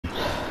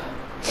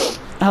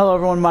Hello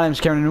everyone, my name is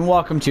Cameron and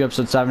welcome to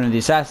episode 7 of the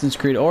Assassin's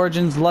Creed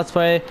Origins Let's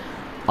Play.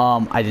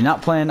 I did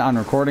not plan on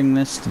recording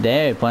this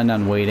today. I planned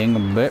on waiting a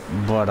bit,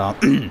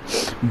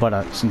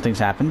 but some things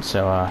happened,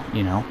 so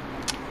you know,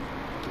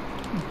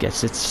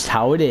 guess it's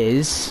how it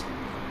is.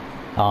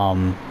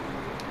 We're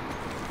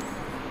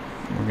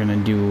gonna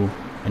do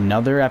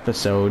another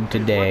episode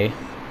today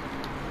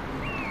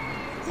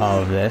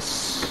of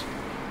this.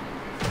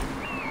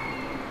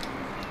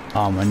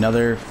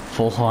 Another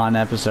full-on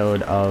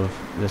episode of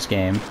this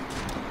game.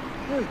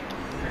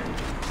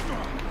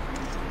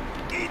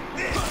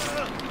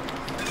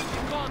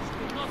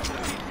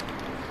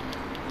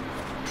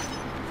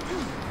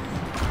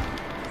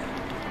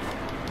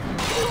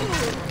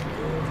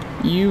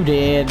 You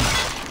did.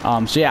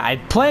 So yeah, I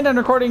planned on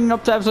recording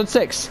up to episode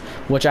 6,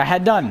 which I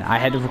had done. I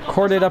had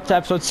recorded up to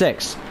episode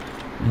 6.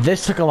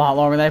 This took a lot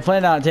longer than I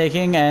planned on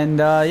taking, and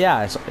yeah,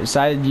 I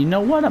decided, you know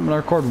what, I'm gonna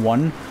record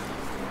one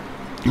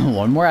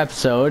more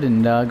episode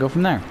and go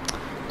from there.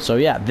 So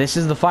yeah, this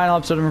is the final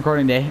episode of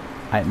recording day.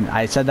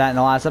 I said that in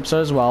the last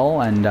episode as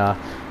well, and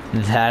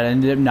that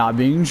ended up not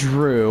being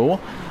true.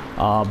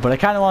 But I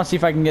kind of want to see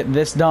if I can get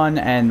this done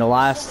and the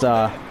last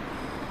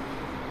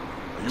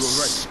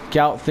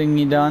scout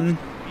thingy done.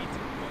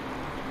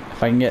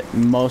 If I can get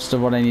most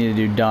of what I need to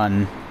do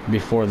done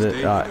before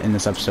the in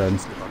this episode.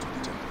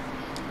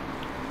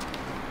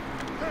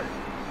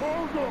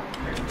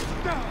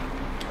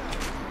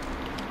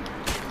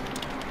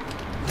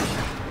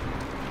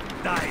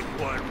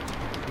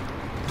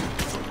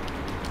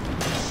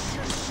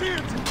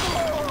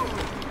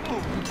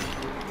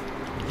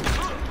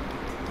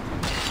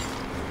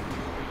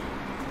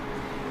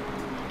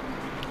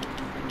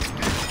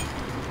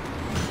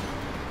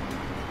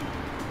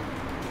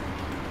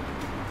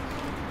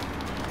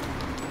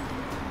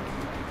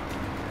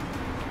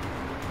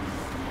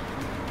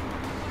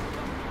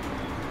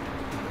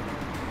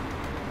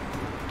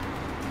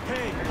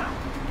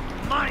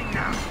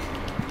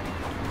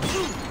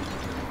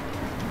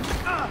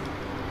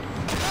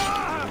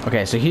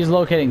 Okay, so he's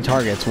locating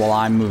targets while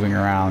I'm moving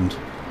around.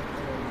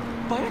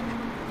 Bayek?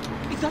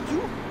 Is that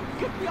you?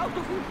 Get me out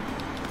of here!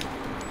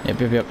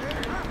 Yep.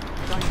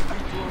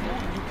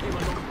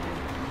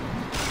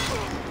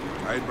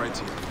 Hide right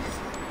here.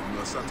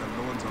 You're certain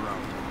no one's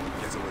around.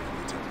 Get away from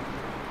the temple.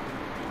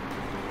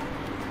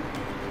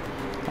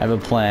 I have a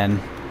plan.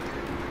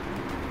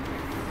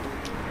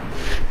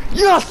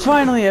 Yes,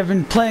 finally! I've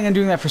been planning on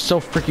doing that for so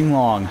freaking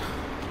long.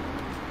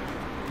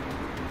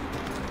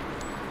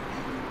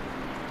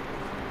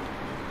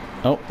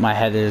 Oh, my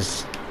head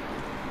is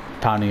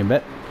pounding a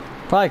bit.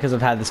 Probably because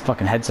I've had this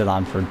fucking headset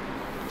on for,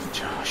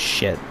 oh,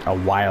 shit, a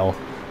while.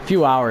 A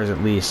few hours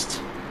at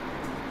least.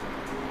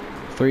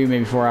 3,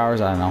 maybe 4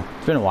 hours, I don't know.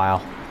 It's been a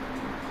while.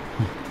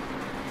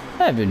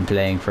 I've been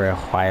playing for a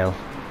while.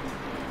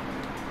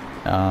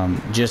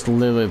 Just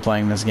literally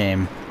playing this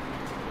game.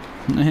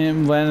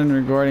 I'm planning on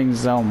recording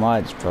so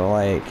much, but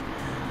like,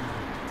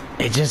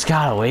 it just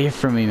got away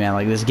from me, man.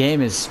 Like, this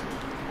game is,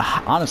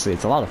 honestly,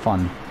 it's a lot of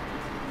fun.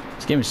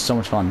 This game is so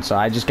much fun, so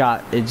it just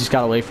got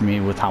away from me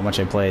with how much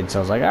I played. So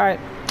I was like, all right,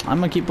 I'm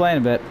gonna keep playing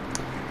a bit.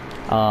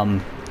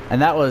 And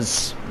that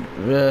was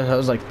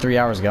like 3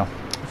 hours ago,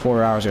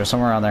 4 hours ago,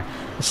 somewhere around there.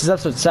 This is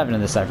episode 7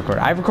 of this I've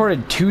recorded. I've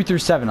recorded 2 through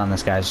 7 on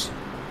this, guys.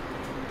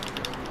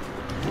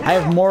 I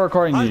have more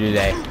recording to do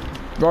today.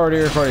 I've already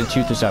recorded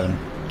 2 through 7.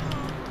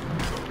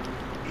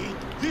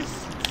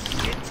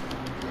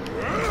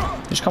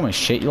 Just call me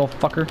shit, you little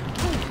fucker.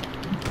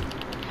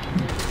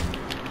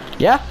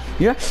 Yeah.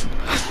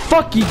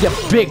 Fuck you, you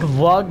big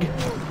lug.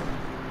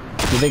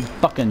 You big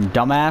fucking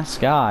dumbass.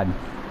 God.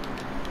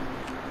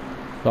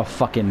 Go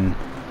fucking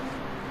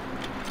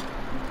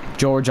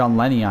George on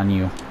Lenny on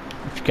you.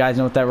 If you guys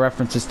know what that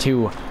reference is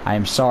to, I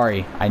am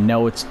sorry. I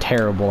know it's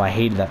terrible. I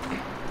hated that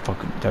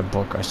fucking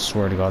book. I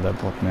swear to God, that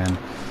book, man.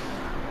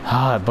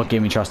 Ah, that book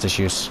gave me trust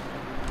issues.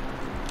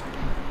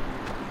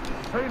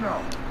 Hey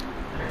now.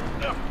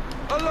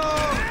 Hello.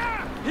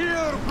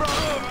 Here,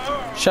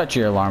 bro. Shut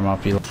your alarm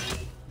up, you.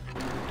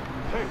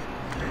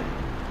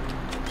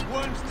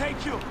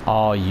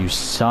 Oh, you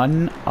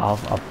son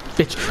of a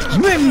bitch.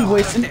 You made me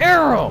waste an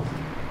arrow!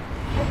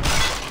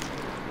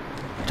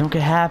 Don't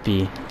get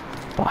happy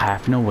about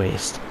having to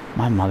waste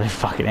my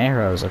motherfucking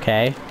arrows,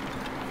 okay?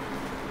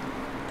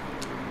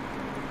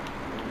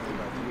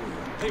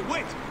 Hey,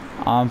 wait!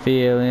 I'm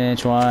feeling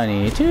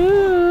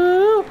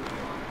 22.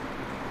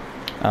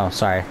 Oh,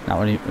 sorry. Not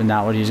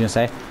what he was gonna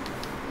say.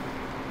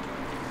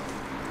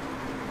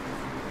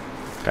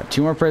 Got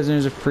 2 more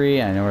prisoners are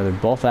free. I know where they're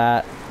both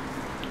at.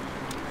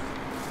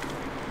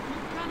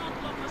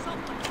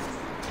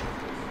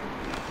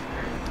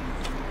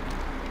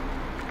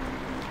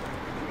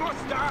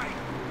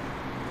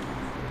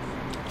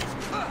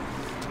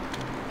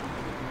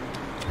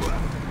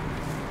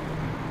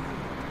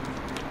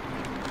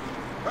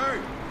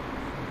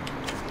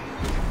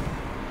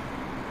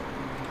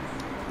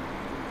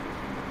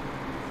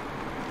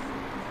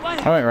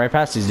 I went right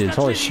past these dudes.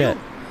 Holy shit.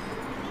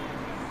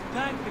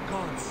 Thank the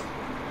gods.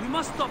 We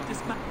must stop this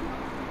man.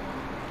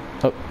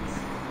 Oh.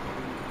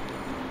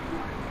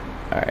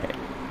 Alright.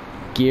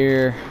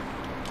 Gear.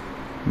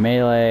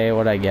 Melee.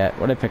 What did I get?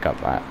 What did I pick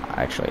up,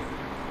 actually?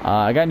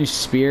 I got a new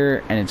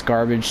spear, and it's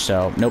garbage,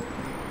 so nope.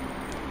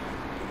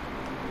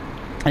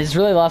 Is this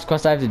really the last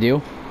quest I have to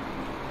do?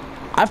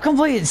 I've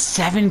completed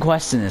 7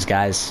 quests in this,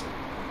 guys.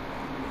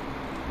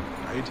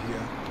 Right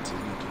here until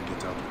you can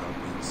get out without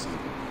being seen.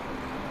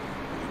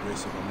 With the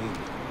grace of Amun.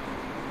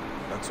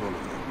 That's all of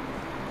them.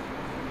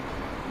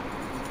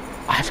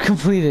 I've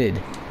completed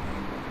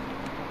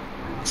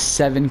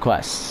 7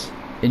 quests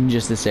in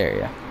just this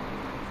area.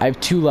 I have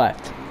 2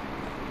 left.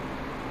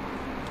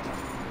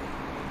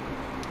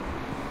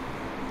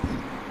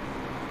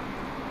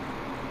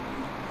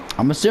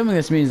 I'm assuming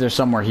this means they're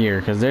somewhere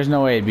here, because there's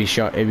no way it'd be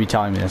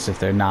telling me this if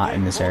they're not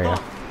in this area.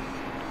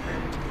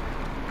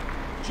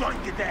 Join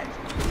the dead.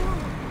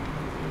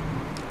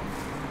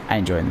 I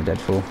ain't joining the dead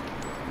fool.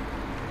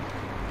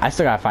 I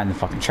still gotta find the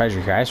fucking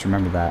treasure here. I just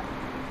remember that.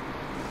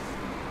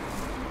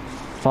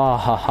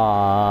 Fuck.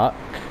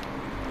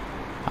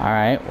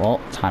 Alright,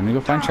 well, time to go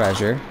find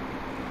treasure.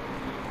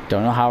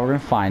 Don't know how we're gonna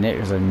find it,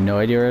 because I have no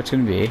idea where it's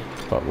gonna be,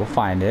 but we'll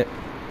find it.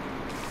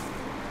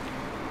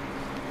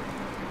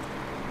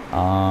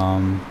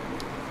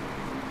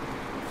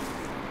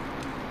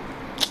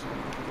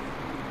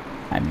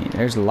 I mean,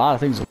 there's a lot of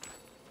things.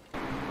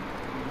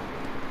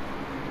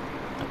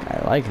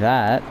 I like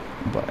that,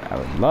 but I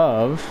would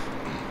love,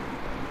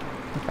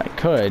 if I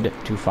could,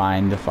 to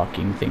find the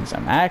fucking things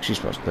I'm actually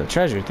supposed to, the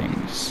treasure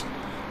things,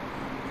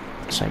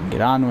 so I can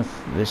get on with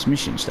this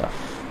mission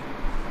stuff.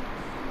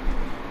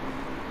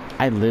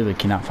 I literally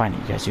cannot find it,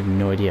 you guys. You have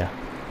no idea.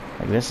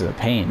 Like, this is a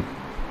pain.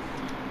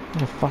 Where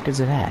the fuck is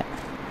it at?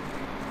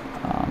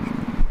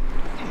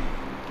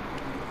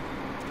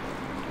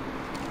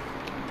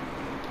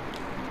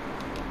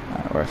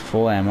 We're at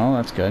full ammo,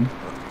 that's good.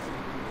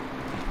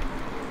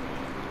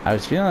 I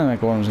was feeling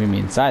like one was going to be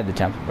inside the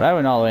temple, but I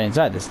went all the way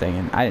inside this thing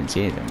and I didn't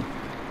see anything.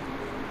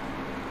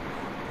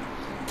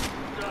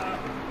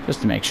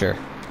 Just to make sure.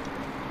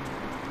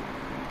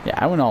 Yeah,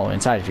 I went all the way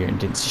inside of here and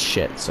didn't see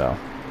shit, so.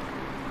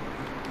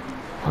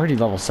 Already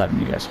level 7,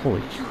 you guys.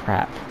 Holy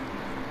crap.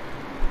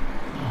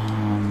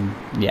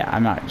 Yeah,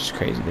 I'm not just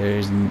crazy. There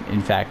is,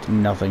 in fact,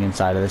 nothing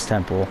inside of this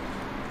temple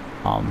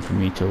for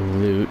me to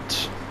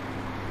loot.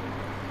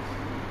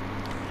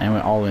 I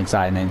went all the way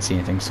inside and I didn't see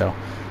anything, so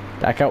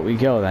back out we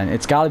go then.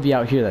 It's got to be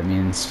out here, that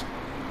means.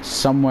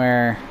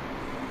 Somewhere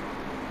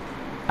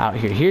out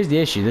here. Here's the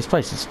issue. This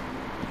place is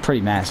pretty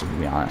massive, to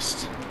be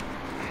honest.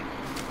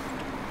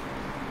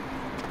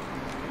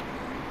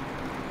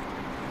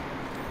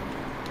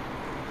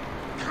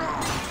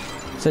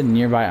 It said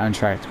nearby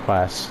untracked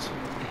quest.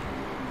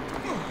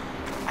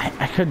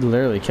 I could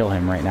literally kill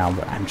him right now,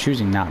 but I'm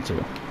choosing not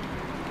to.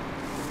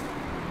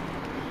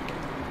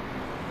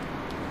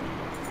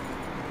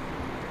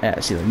 Yeah,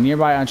 see, the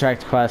nearby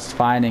untracked quest,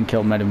 find and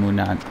kill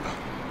Medunaman.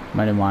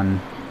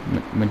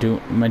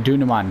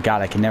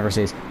 God, I can never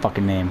say his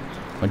fucking name.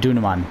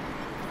 Medunaman.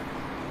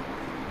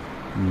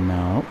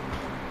 Nope.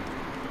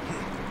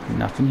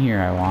 Nothing here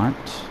I want.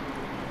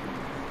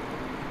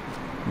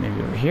 Maybe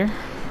over here?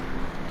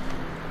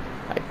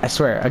 I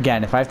swear,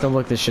 again, if I have to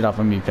look this shit up,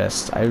 I'm gonna be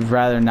pissed. I'd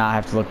rather not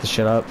have to look this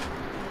shit up.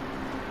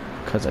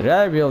 Because I'd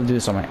rather be able to do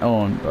this on my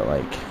own, but,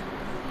 like,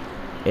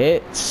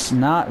 it's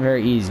not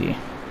very easy.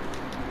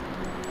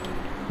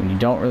 When you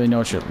don't really know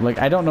what you're... Like,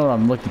 I don't know what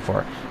I'm looking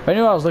for. If I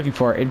knew what I was looking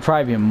for, it'd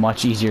probably be a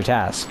much easier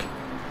task.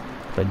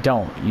 But I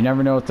don't. You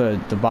never know what the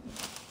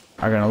bots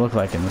are gonna look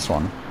like in this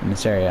one, in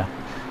this area.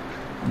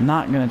 I'm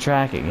not gonna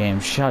track it, game.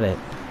 Shut it.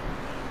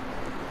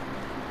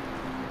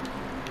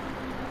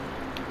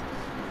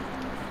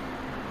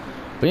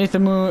 Beneath the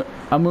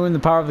moon, the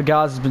power of the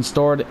gods has been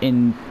stored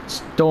in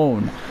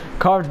stone,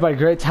 carved by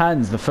great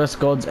hands, the first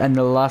gods and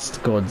the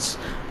last gods.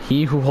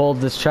 He who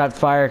holds this trapped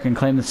fire can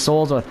claim the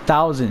souls of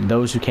 1,000.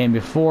 Those who came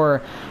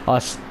before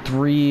us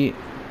gave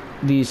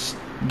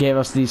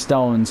us these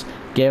stones,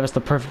 gave us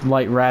the perfect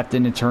light wrapped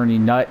in eternity.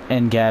 Nut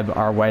and Geb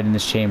are wed in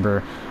this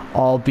chamber.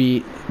 All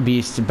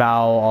beasts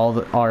bow,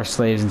 all our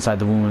slaves inside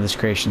the womb of this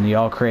creation. The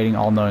all-creating,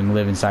 all-knowing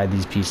live inside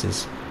these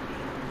pieces.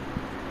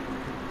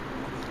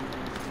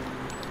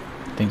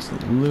 Things to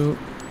loot.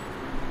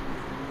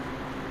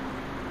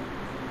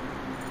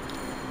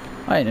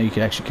 I didn't know you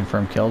could actually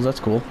confirm kills. That's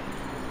cool.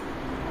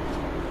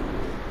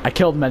 I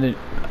killed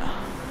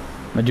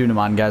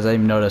Medunaman, guys. I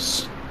didn't even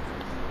notice.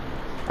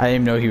 I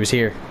didn't even know he was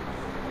here.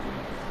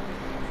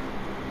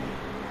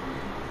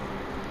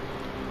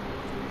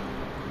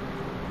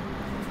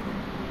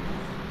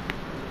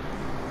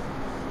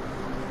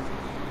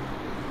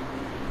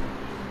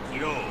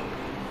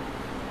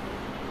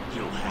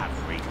 You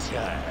have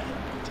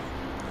returned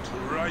To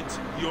right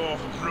your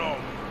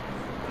wrong.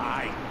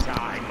 I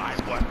die my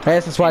work. I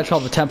guess that's why it's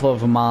called the Temple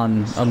of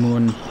Amun. So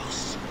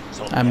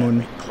Amun.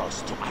 very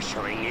close to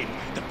ushering in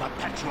the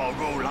perpetual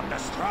rule of the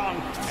strong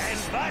and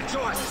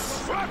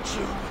virtuous.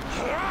 Virtue.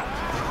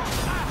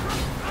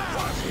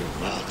 What if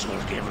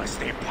will give us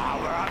the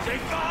power of the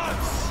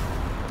gods?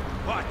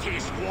 What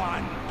is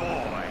one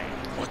boy?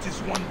 What is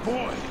one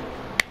boy?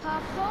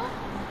 Papa?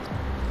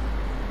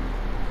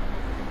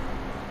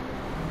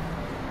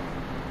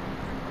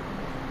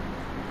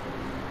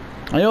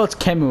 I know it's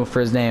Kemu for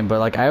his name, but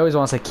like I always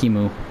want to say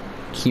Kimu.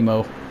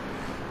 Chemo.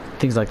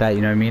 Things like that,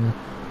 you know what I mean?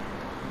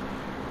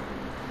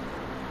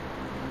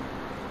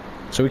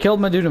 So we killed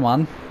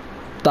Madunamon.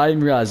 Not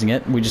even realizing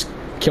it. We just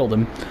killed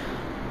him.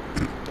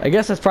 I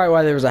guess that's probably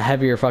why there was a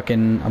heavier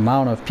fucking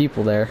amount of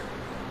people there.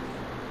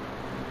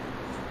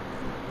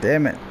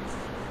 Damn it.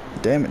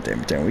 Damn it, damn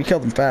it, damn it. We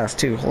killed him fast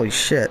too. Holy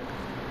shit.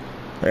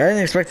 Like, I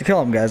didn't expect to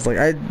kill him, guys. Like,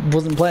 I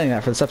wasn't planning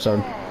that for this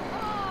episode.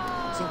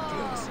 So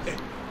close. Hey,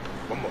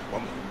 one more.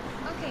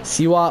 Okay.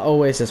 Siwa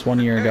Oasis 1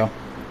 year ago.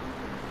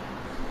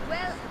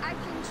 Well, I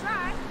can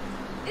try.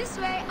 This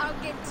way, I'll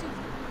get to.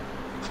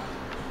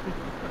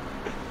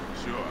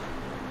 Sure.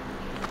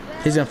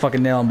 Well, He's gonna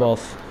fucking nail them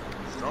both.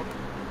 Strong.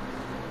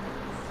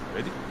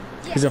 Ready?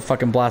 He's gonna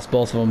fucking blast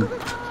both of them.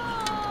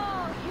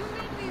 Oh, you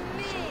made me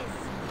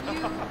miss. You.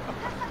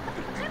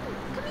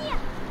 Come here.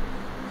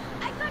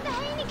 I got a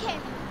Heineken.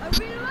 A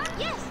real one?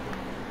 Yes.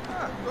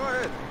 Go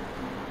ahead.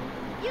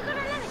 You're gonna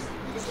love it.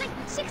 There's like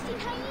 16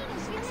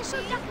 hyenas and they're so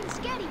dark and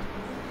scary.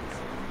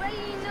 Well,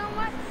 you know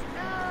what?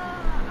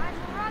 I'd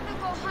rather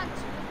go hunt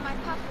with my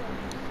papa.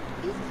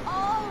 You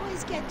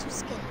always get too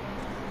scared.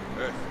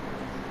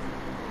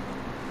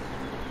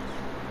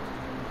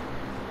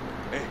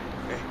 Hey.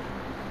 Hey.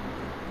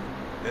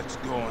 Let's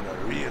go on a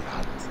real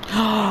hunt.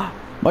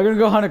 Am I gonna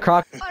go hunt a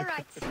croc? All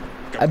right.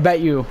 I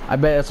bet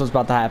that's what's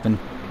about to happen.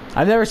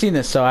 I've never seen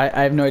this, so I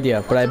have no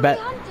idea. But I bet.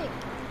 What are we hunting?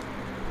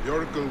 The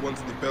Oracle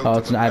wants the belt Oh, of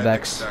it's an the Ibex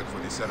Ibex. stag for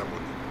the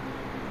ceremony.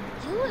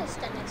 You will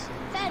stand next to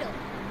the Pharaoh,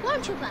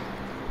 won't you, buddy?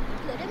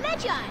 You're the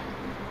Magi.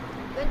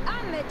 When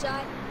I'm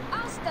Magi,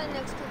 I'll stand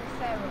next to the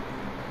Pharaoh.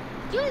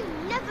 You'll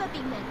never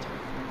be Magi.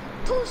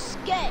 Too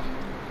scared.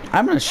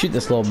 I'm gonna shoot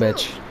That's this little not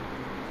bitch. true.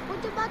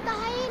 What about the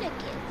hyena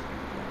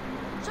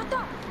kid? Shut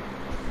up.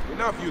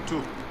 Enough, you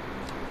two.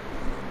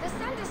 The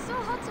sand is so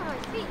hot on my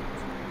feet.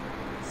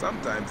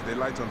 Sometimes they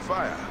light on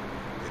fire.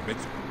 It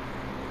makes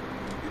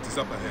it is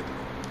up ahead.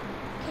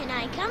 Can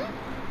I come?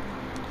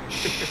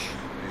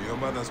 Your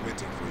mother's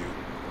waiting for you.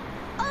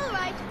 All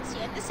right. See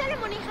you at the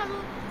ceremony, Hamu.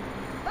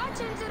 Bye,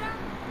 Chinzura.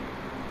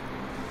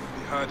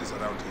 The herd is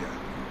around here.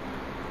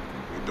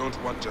 We don't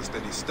want just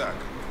any stag.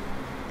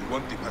 We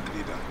want the pack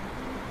leader.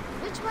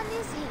 Which one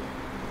is he?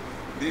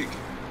 Big,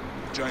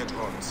 with giant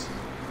horns.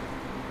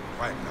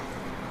 Quiet now.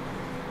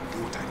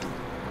 Do what I do.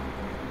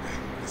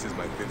 This is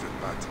my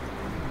favorite part.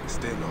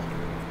 Stay low.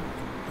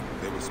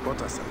 They will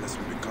spot us unless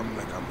we become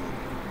like Amun,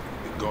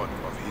 the god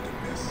of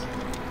hiddenness.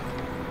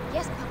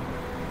 Yes,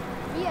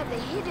 Papa. We are the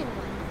hidden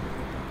one.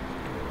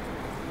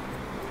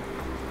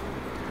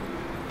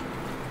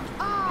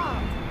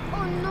 Ah!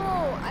 Oh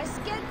no! I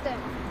scared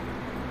them.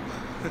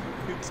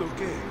 It's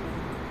okay.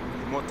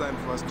 More time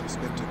for us to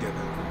spend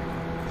together.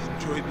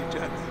 Enjoy the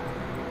journey.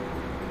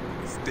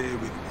 Stay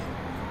with me.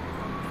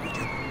 We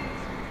can.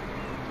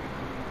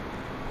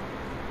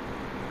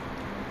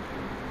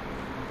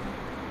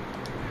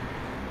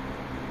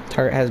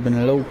 Target has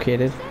been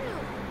located.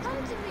 Senu, come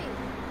to me.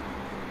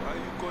 Why are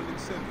you calling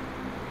Sen?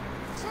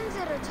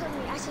 Chinzura told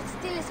me I should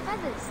steal his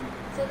feathers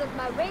so that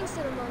my ring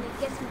ceremony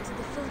gets me to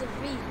the field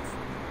of reeds.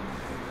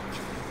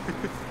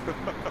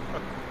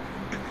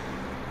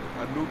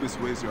 Anubis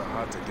weighs your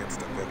heart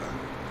against a feather.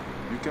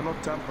 You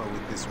cannot tamper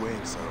with this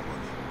weighing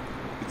ceremony.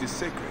 It is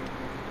sacred.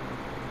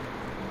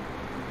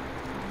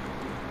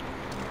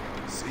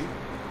 See?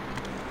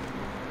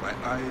 My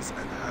eyes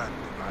and hand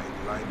are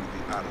in line with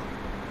the arrow.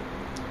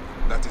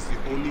 That is the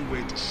only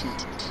way to shoot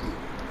true.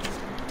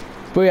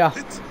 Booyah.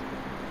 Hit!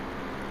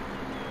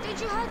 Did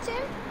you hurt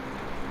him?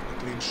 A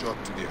clean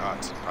shot to the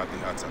heart hardly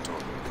hurts at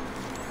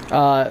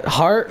all.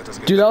 Heart?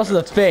 Dude, that was to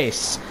the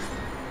face.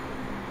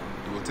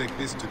 You will take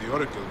this to the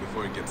Oracle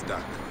before it gets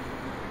dark.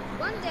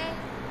 One day,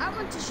 I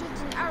want to shoot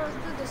an arrow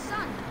through the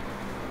sun.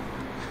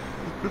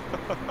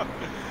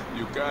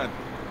 You can.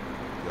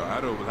 Your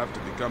arrow will have to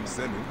become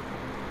Zenu.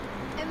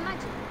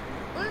 Imagine,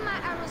 all my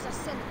arrows are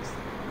sinners.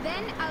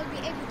 Then I'll be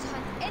able to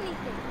hunt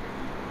anything.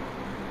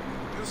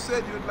 You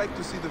said you'd like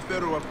to see the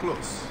Pharaoh up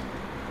close.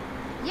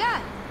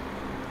 Yeah,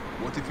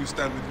 What if you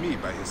stand with me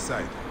by his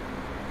side?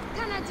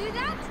 can I do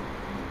that?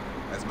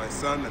 As my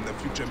son and the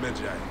future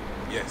Magi,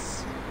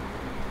 yes.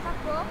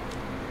 Papa,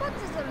 what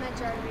is a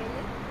Magi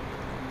really?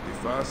 The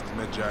first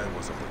Magi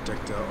was a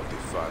protector of the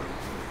Pharaoh.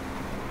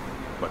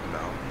 But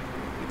now,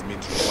 it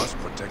means you must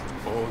protect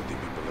all the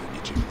people of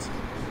Egypt.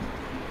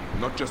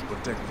 Not just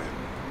protect them,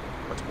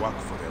 but work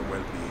for their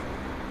well-being.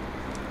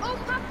 Oh,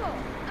 Papa,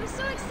 I'm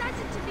so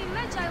excited to be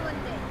Magi one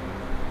day.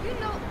 You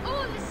know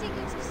all the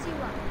secrets of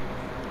Siwa.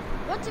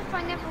 What if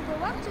I never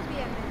grow up to be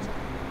a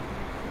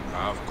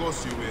Magi? Of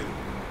course you will.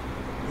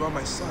 You are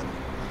my son.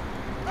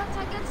 But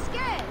I get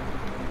scared.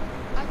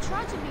 I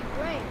try to be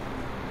brave,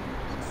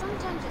 but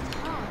sometimes it's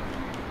hard.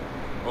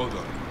 Hold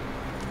on.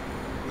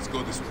 Let's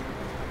go this way.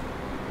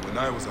 When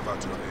I was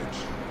about your age,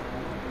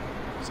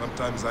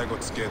 sometimes I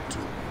got scared too.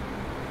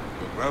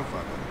 Your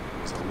grandfather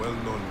was a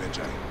well-known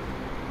Magi,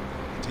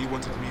 and he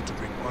wanted me to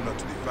bring honor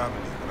to the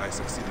family when I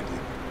succeeded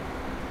him.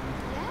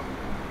 Yeah?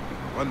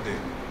 One day,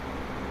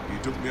 he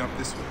took me up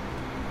this way.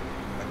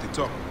 At the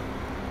top,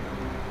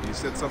 he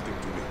said something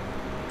to me.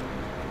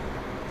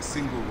 A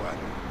single one.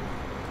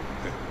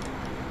 It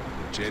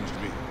changed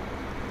me.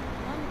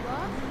 One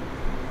what?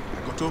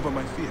 I got over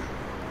my fear.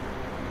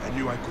 I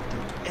knew I could do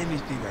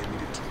anything I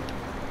needed to.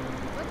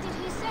 What did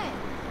he say?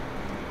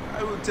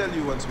 I will tell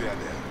you once we are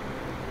there.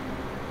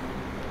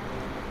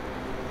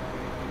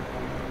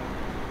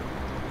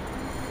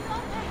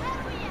 Not the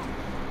hell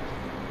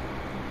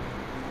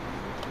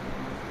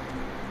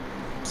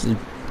we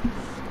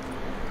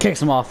are.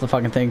 Kicks him off the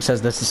fucking thing,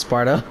 says this is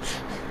Sparta.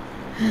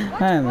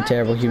 I am a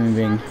terrible human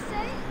being.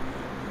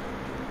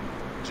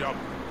 Jump.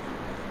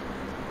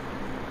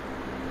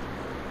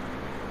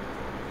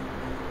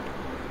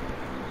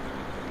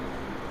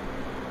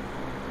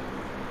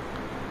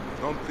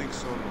 Don't think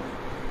so, no.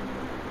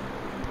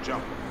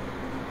 Jump.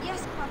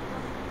 Yes, Papa.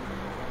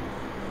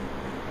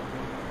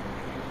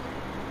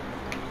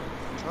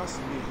 Trust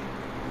me.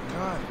 You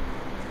can.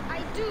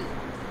 I do.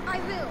 I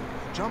will.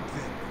 Jump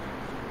then.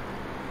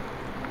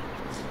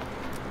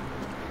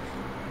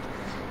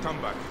 Come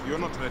back. You're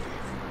not ready.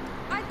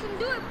 I can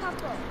do it,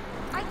 Papa.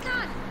 I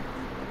can.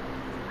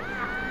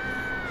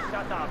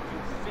 Shut up, you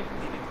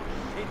filthy little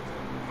shit.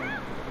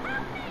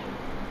 Help me!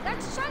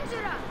 That's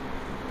Shanjira.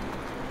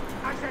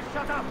 I said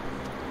shut up.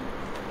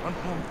 Run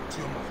home to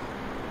your mother.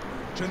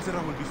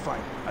 Genzera will be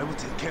fine. I will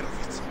take care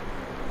of it.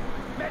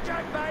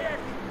 Medjay Bayek!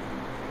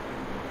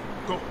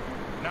 Go.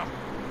 Now.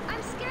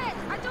 I'm scared.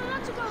 I don't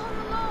want to go home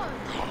alone.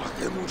 Oh,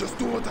 then we'll just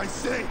do what I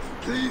say.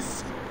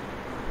 Please.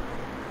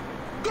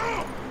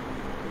 Go!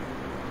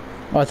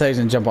 Oh, I thought he was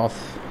gonna jump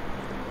off.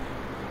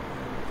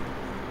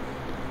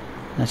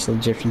 That's the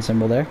Egyptian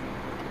symbol there.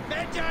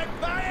 Medjay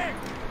Bayek!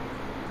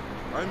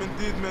 I'm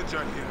indeed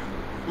Medjay here.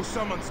 Who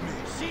summons me?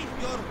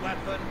 Sheath your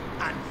weapon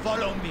and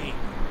follow me.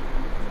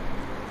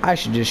 I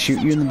should just shoot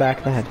you in the back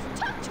of the head.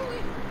 Talk to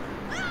him.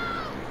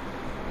 Ah!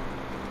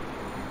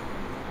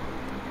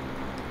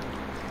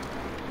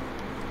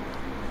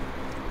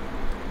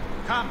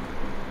 Come.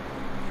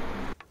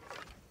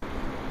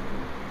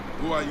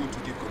 Who are you to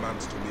give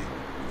commands to me?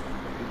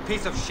 You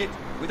piece of shit.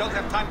 We don't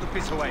have time to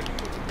piss away.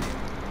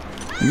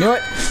 I knew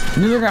it! I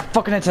knew they were gonna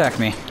fucking attack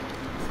me.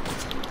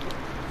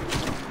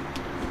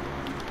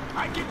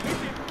 I can hit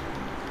him.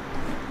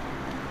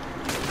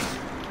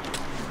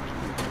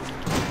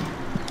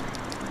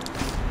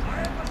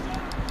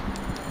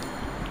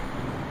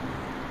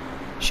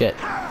 Shit.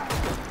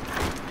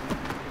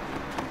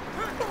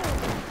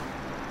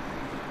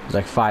 There's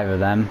like 5 of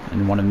them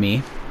and 1 of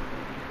me.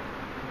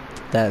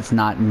 That's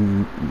not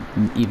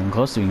even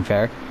close to being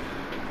fair.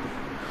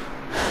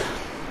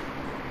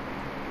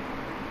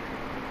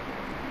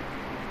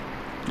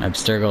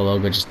 Abstergo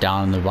logo just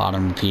down in the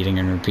bottom, repeating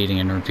and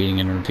repeating and repeating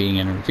and repeating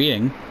and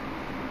repeating.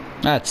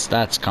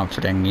 That's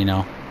comforting, you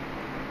know.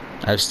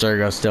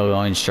 Abstergo's still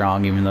going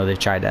strong, even though they've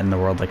tried to end the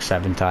world like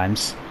 7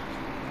 times.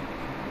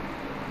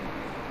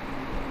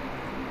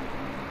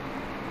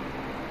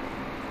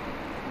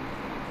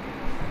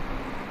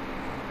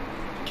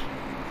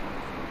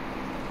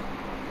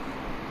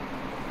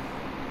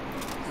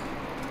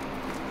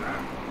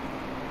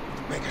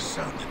 Make a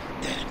sound.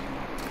 Dead.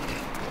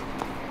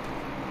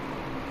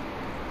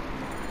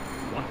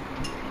 What?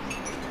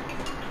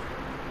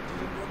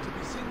 Didn't want to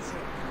be seen,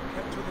 sir.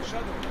 Kept to the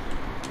shadow.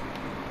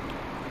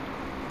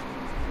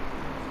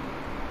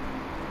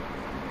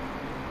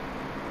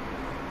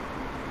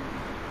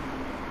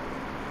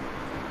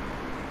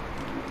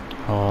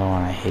 Oh,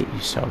 and I hate you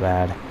so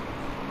bad.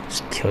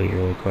 Just kill you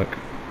really quick.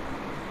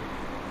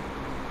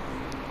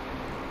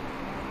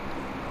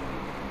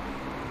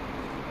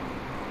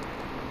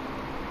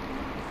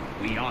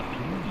 We are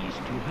pleased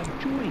to have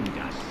joined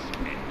us,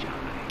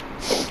 Medjay.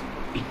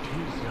 It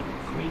is of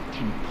great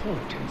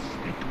importance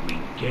that we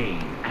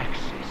gain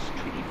access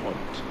to the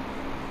vault.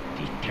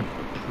 The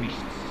temple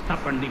priests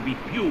stubbornly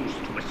refuse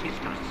to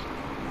assist us.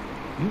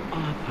 You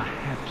are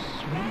perhaps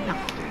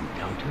reluctant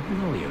out of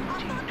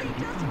loyalty to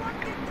the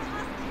Ark.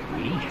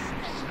 We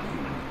have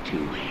someone to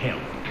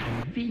help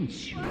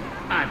convince you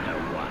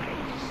otherwise.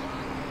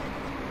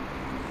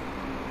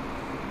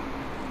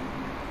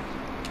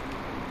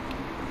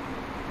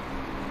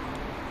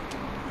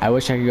 I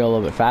wish I could go a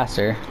little bit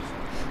faster.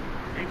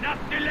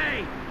 Enough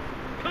delay!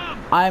 Come!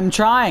 I'm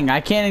trying.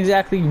 I can't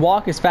exactly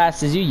walk as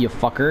fast as you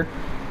fucker.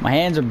 My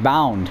hands are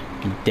bound,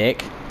 you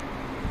dick.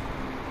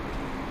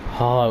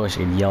 Oh, I wish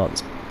I could yell at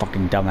this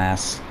fucking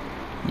dumbass.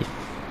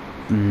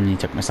 He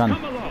took my son.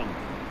 Come along!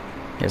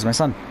 Here's my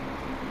son.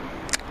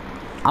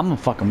 I'm gonna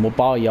fucking whoop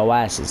all your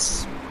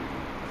asses.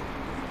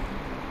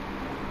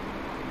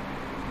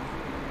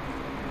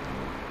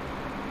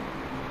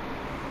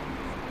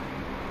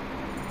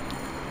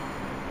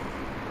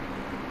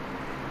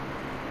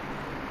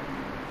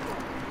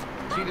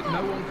 See that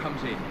no one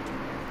comes in.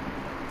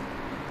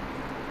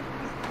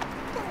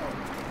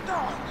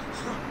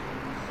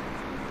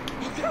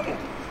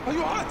 Are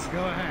you hurt?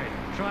 Go ahead.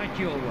 Try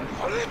your way.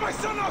 I'll leave my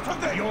son out of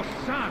there! Your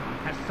son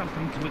has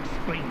something to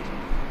explain to you.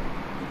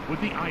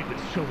 Would the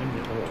Ibis show him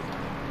the orb?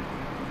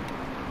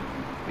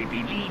 We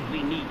believe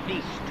we need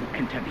this to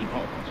enter the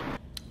vault.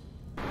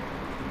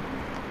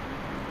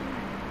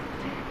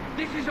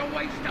 This is a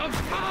waste of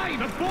time!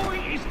 The boy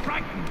is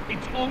frightened.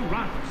 It's all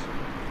right.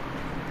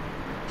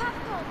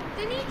 Papa,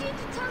 they need you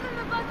to tell them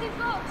about the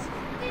vaults.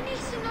 They need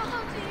to know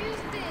how to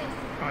use this.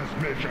 As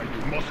Major,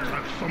 you must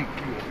have some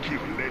clue of Kyo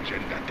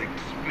legend that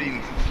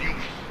explains its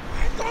use. I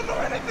don't know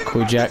anything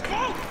Cool, about Jack. this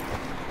vault.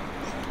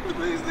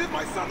 Please leave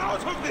my son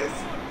out of this.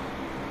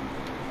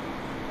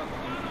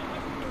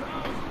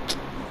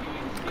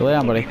 Go lay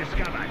down, buddy.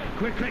 Discovered.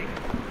 Quickly.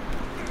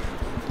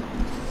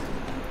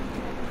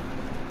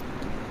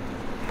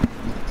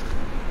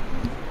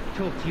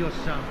 Talk to your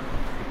son.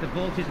 If the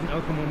vault isn't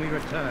open when we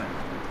return,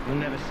 you'll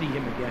never see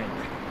him again.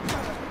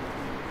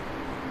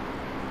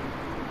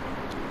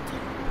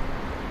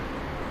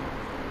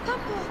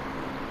 Papa!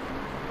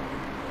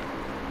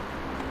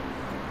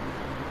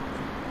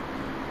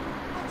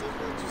 I did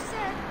what you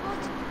said,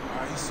 but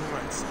He's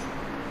alright, son.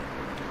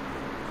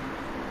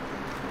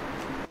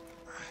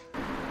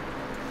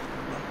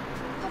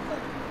 Papa,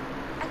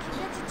 I can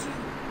get it to you.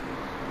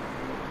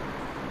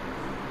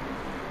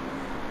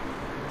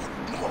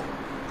 No,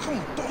 come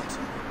on, don't.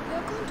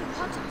 They're going to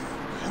hurt us.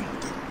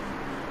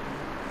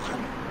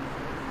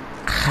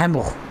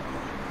 Hamel.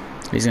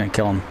 He's gonna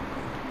kill him.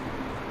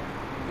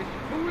 This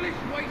foolish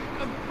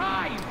waste of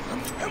time!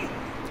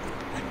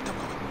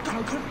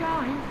 How good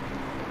time?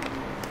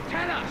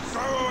 Tell us!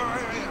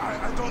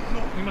 I don't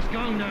know. We must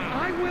go now.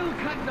 I will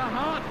cut the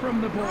heart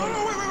from the boy.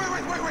 No,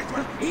 wait.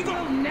 He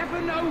will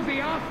never know the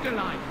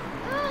afterlife.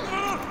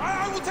 No,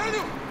 I will tell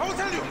you. I will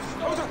tell you.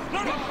 No.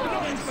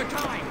 For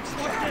time.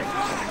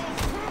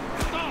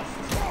 Stop!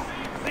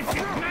 This is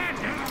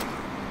madness!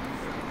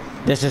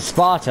 This is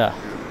Sparta.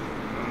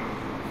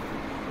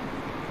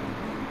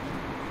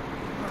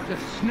 The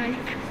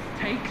snake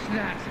takes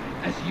that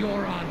as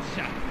your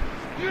answer.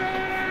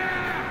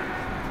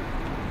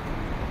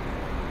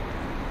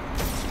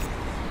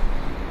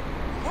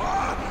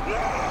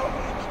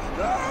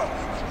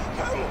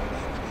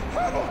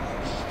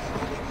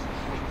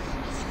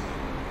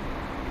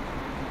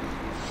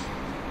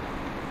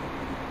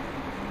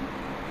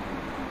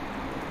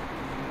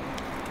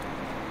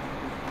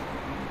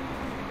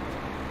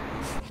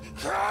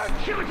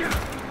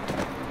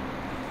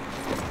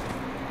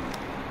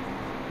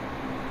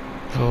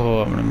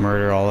 Oh, I'm gonna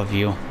murder all of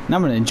you. And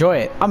I'm gonna enjoy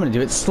it. I'm gonna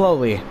do it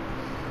slowly. I'm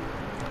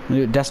gonna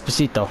do it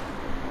despacito.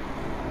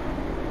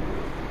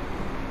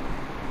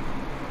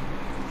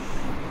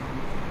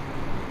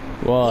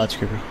 Whoa, that's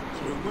creepy. You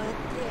were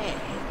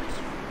dead.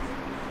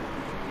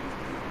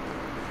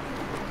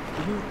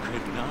 You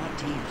could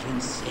not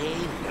even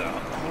save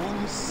your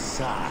own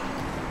son.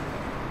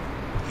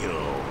 You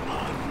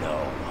are no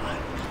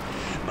one.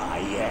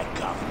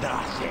 Bayek of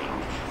nothing.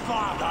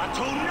 Father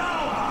to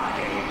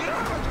nobody.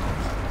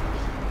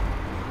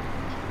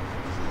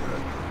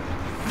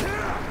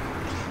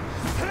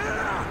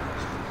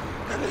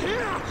 And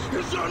here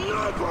is your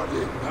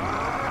nobody.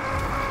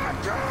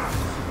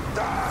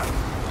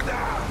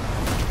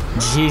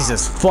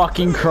 Jesus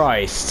fucking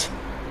Christ.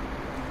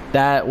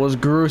 That was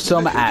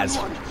gruesome as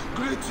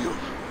Greet you.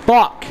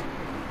 fuck.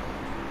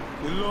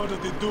 The Lord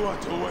of the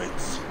Duat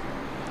awaits.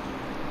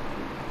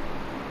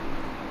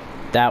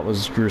 That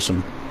was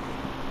gruesome.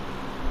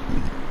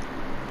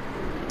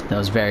 That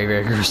was very,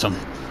 very gruesome.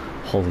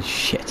 Holy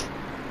shit.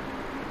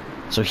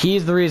 So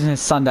he's the reason his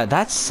son died.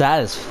 That's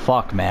sad as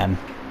fuck, man.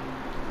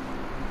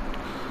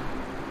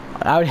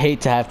 I would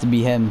hate to have to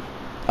be him.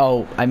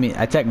 Oh, I mean,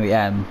 I technically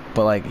am,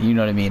 but like, you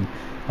know what I mean.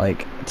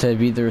 Like, to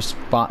be the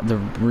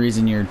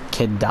reason your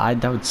kid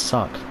died, that would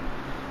suck.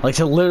 Like,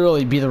 to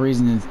literally be the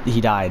reason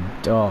he died.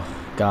 Oh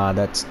god,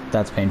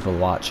 that's painful to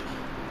watch.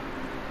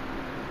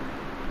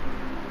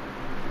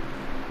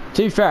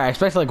 To be fair, I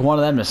expected like one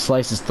of them to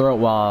slice his throat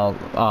while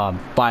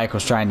Bayek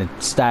was trying to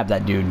stab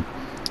that dude.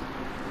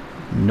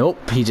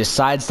 Nope, he just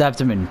sidestepped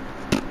him and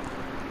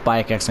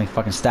Bayek accidentally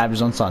fucking stabbed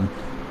his own son.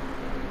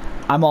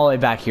 I'm all the way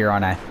back here,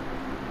 aren't I?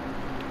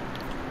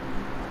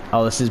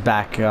 Oh, this is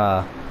back,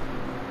 oh,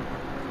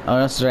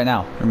 no, this is right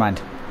now. Never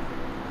mind.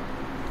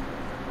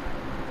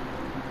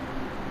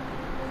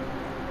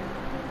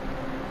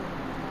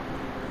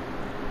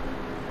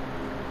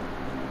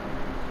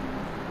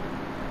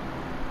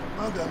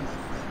 Well done, my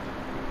friend.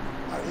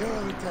 Our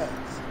hero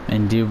returns.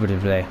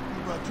 Indubitably.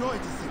 We brought joy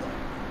to see her.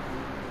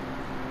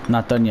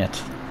 Not done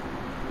yet.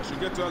 I should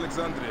get to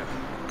Alexandria.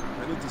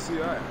 I need to see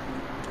Aya.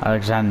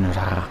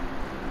 Alexandra.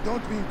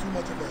 Don't be in too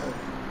much of a hurry.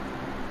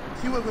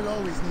 Kyo will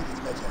always need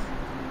its measure.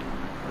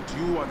 But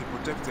you are the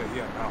protector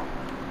here now.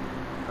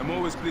 I'm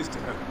always pleased to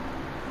help.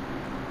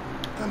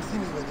 Come see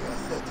me when you are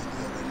certain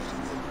you are ready to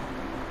go.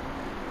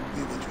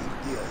 We will drink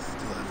tears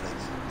to our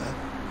friendship,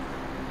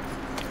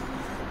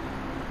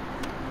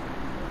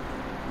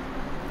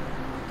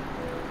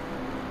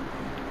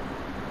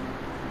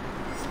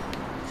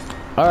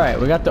 huh? Alright,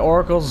 we got the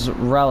Oracle's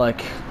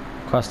Relic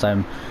quest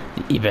time.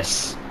 The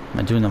Ibis.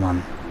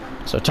 Madunaman.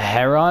 So to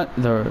Heron,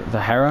 the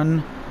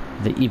Heron,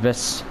 the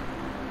Ibis,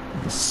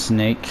 the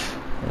Snake,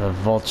 the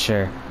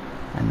Vulture,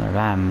 and the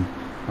Ram.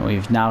 And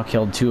we've now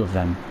killed 2 of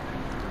them.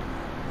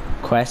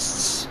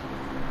 Quests.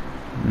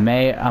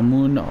 May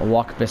Amun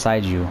walk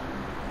beside you.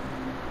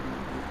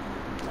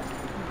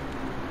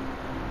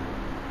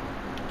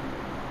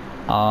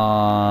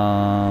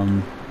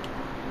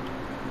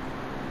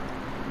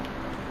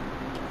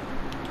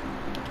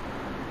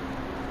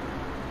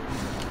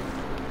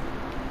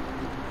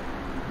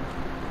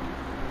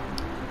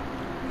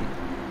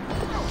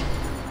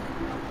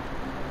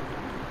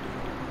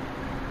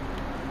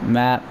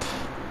 Map.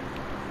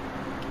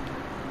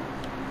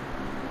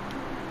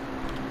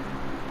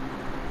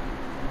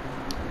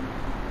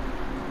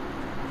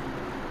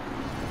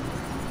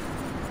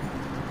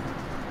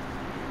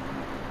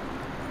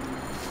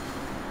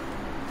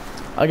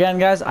 Again,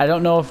 guys, I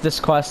don't know if this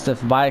quest, if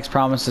Bayek's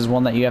Promise is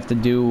one that you have to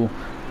do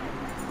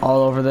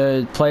all over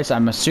the place.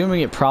 I'm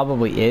assuming it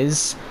probably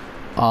is.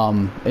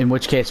 In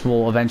which case,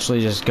 we'll eventually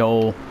just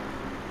go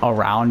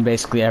around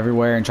basically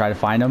everywhere and try to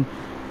find them.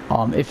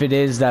 If it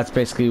is, that's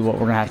basically what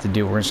we're gonna have to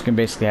do. We're just gonna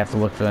basically have to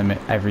look for them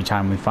every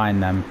time we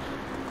find them.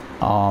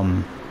 Alright,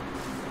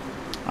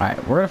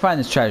 we're gonna find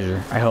this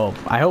treasure. I hope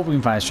we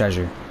can find this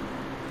treasure.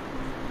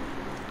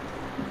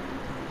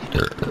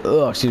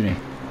 Oh, excuse me.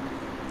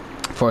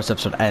 Before this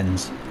episode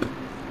ends.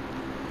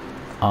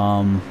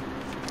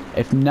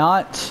 If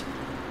not,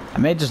 I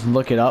may just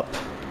look it up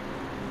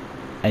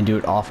and do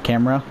it off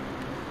camera.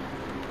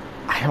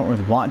 I don't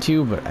really want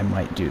to, but I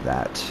might do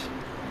that.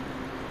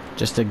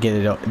 Just to get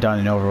it done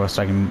and over with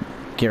so I can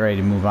get ready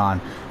to move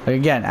on. Like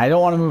again, I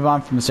don't want to move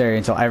on from this area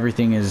until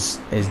everything is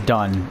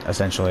done,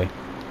 essentially.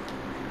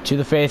 To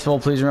the faithful,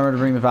 please remember to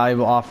bring the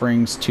valuable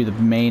offerings to the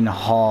main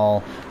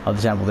hall of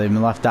the temple. They've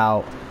been left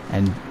out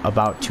and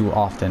about too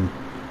often.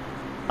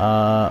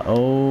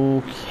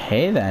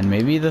 Okay then.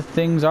 Maybe the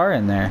things are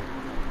in there.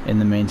 In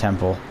the main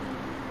temple.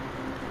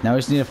 Now we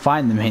just need to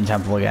find the main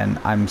temple again.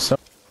 I'm so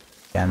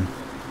again.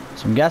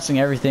 So I'm guessing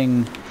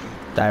everything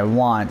that I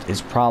want is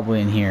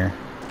probably in here.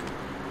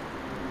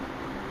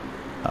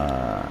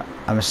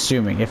 I'm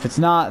assuming. If it's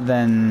not,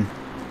 then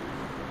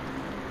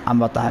I'm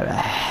about to have a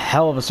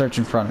hell of a search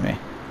in front of me.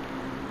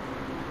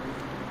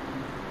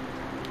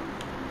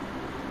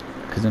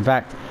 Because in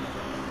fact,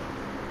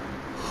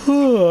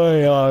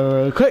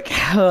 real quick,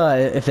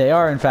 if they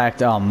are in fact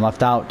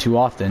left out too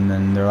often,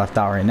 then they're left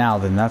out right now,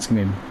 then that's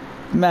gonna be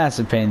a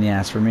massive pain in the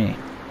ass for me.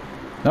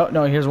 Oh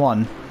no, here's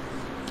one.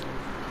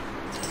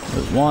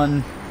 There's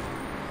one.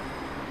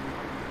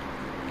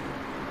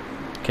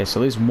 Okay, so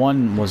at least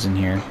one was in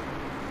here.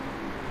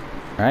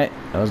 Alright,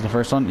 that was the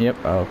first one.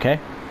 Yep, okay.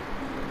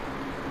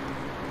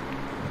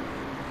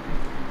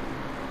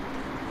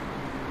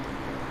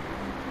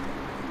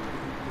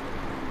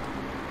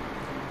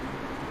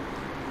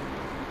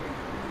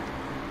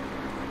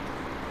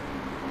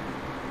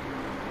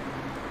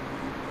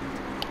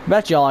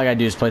 Bet you all I gotta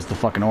do is place the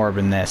fucking orb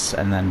in this,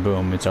 and then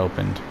boom, it's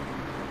opened.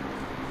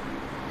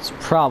 It's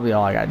probably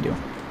all I gotta do.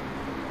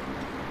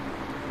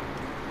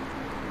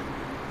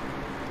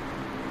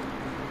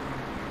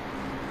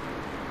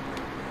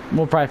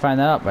 We'll probably find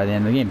that out by the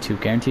end of the game, too,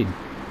 guaranteed.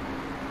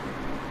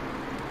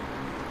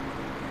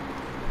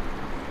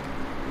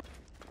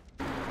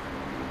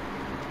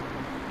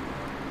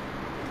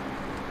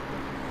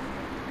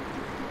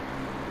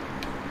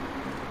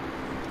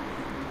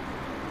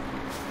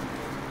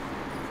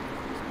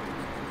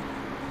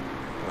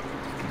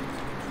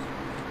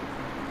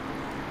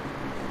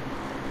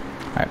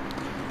 Alright,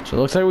 so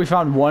it looks like we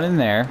found one in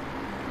there.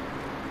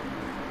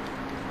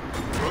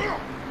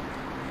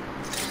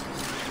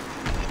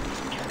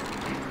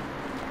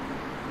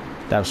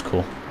 That was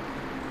cool.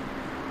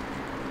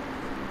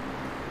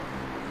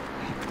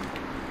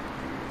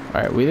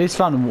 Alright, we at least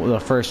found the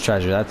first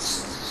treasure.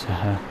 That's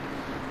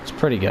it's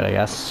pretty good, I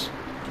guess.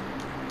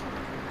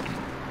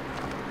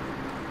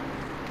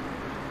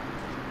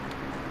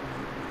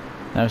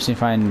 Now we just need to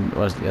find, what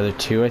was the other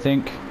two, I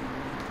think?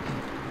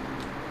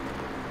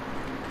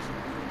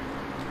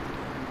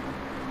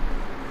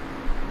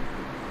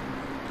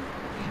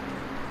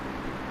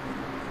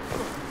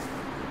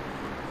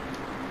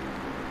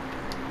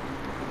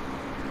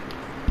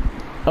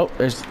 Oh,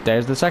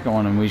 there's the second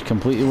one, and we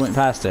completely went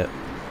past it.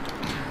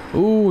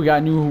 Ooh, we got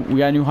a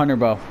new hunter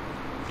bow.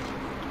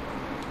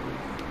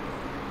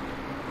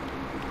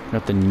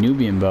 Got the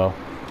Nubian bow.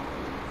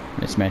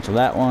 Dismantle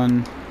that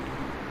one.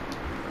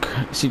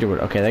 Cedar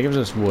wood. Okay, that gives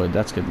us wood.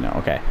 That's good to know.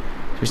 Okay,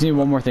 so we just need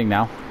one more thing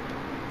now.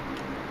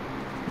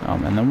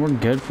 And then we're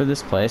good for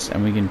this place,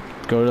 and we can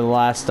go to the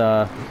last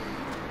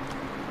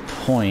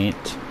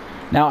point.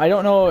 Now, I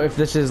don't know if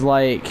this is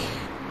like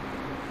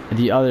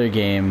the other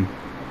game,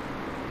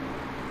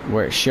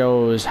 where it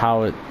shows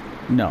how it...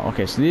 No,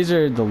 okay, so these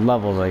are the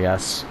levels, I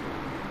guess.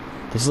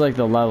 This is like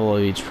the level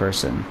of each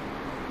person.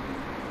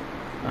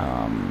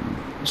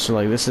 So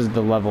like this is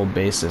the level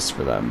basis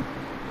for them,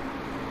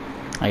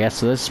 I guess.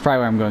 So this is probably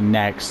where I'm going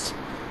next.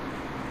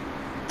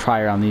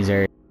 Probably around these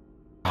areas.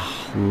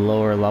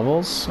 Lower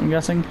levels, I'm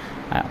guessing.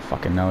 I don't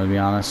fucking know, to be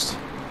honest.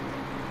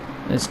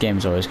 This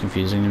game's always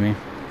confusing to me.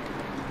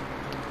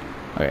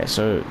 Okay,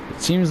 so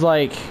it seems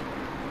like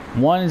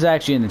one is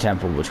actually in the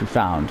temple, which we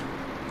found.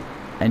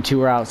 And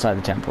two are outside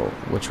the temple,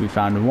 which we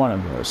found in one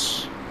of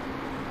those.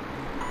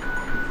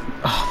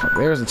 Oh,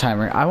 there's the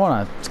timer. I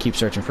want to keep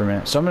searching for a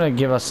minute. So I'm going to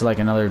give us like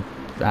another,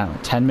 I don't know,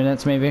 10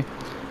 minutes maybe.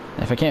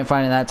 If I can't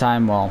find it that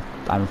time, well,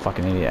 I'm a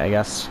fucking idiot, I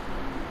guess.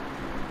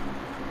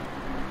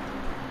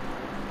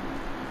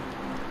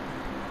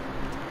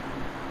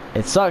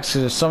 It sucks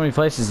because there's so many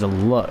places to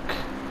look.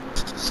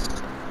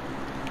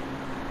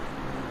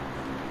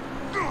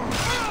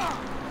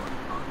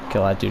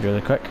 Kill that dude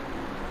really quick.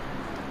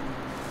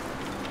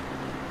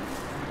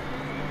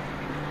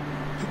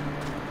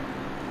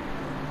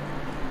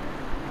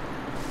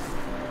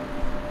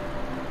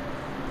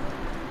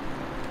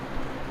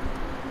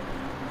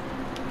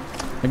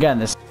 Again,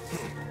 this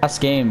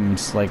last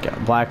games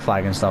like Black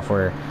Flag and stuff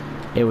where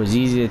it was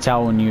easy to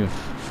tell when you've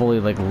fully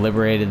like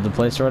liberated the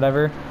place or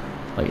whatever.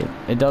 Like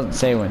it doesn't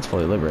say when it's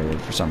fully liberated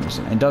for some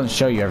reason. It doesn't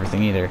show you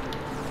everything either.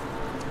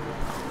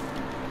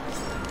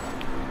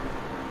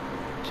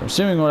 So I'm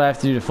assuming what I have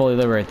to do to fully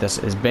liberate this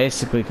is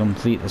basically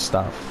complete the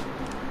stuff.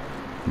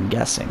 I'm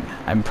guessing.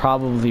 I'm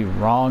probably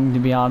wrong to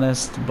be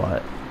honest,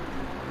 but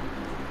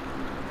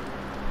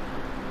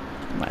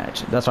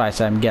that's why I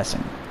said I'm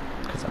guessing,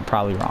 because I'm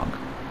probably wrong.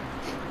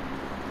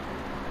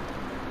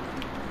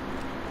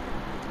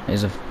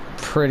 There's a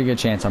pretty good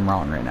chance I'm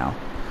wrong right now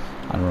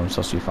on what I'm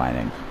supposed to be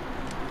finding.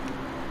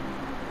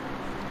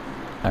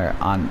 Or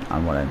on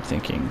what I'm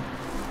thinking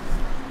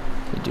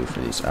to do for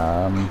these.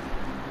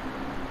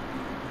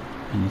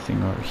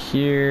 Anything over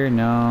here?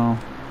 No.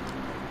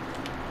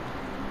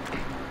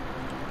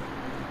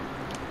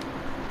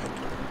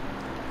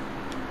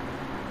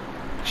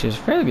 Actually,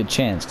 there's a fairly good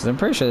chance, because I'm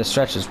pretty sure this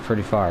stretches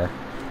pretty far. If I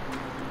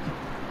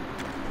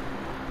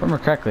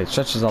remember correctly, it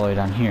stretches all the way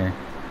down here.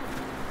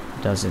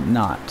 Does it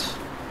not?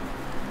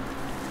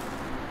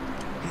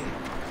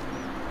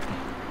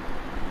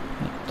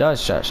 It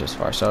does stretch this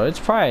far, so it's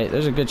probably,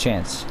 there's a good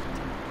chance.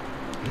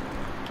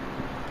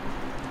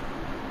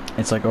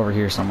 It's like over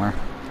here somewhere.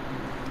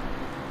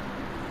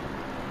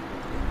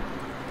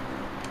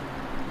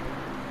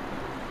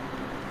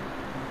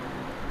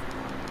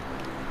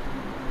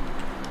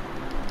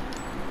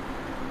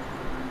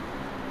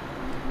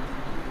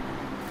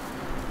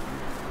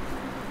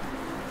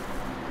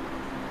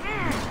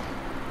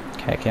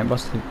 Okay, I can't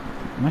bust through.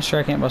 Am I sure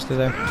I can't bust through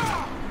there?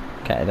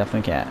 Okay, I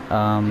definitely can't.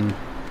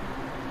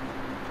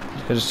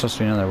 Because it's supposed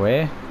to be another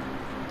way.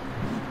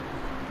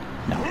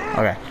 No.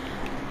 Okay.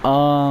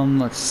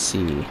 Let's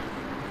see.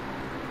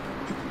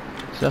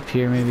 Is it up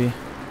here maybe?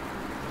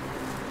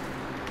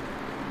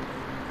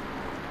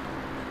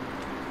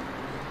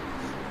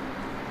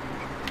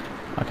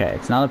 Okay,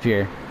 it's not up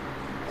here.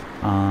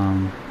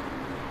 Here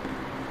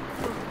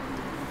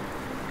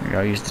we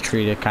go. Use the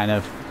tree to kind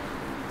of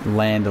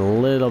land a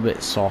little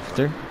bit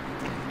softer.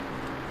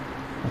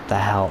 What the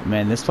hell?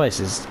 Man, this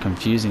place is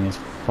confusing as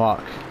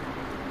fuck.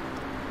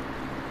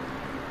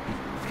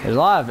 There's a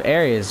lot of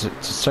areas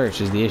to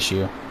search is the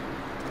issue.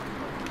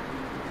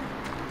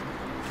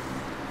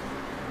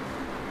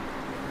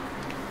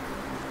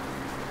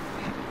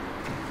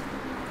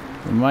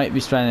 We might be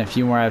spending a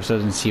few more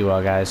episodes in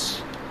Seawell,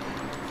 guys.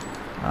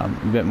 A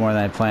bit more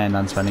than I planned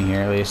on spending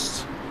here, at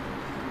least.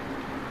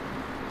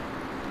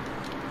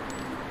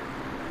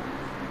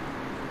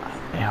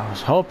 I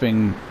was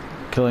hoping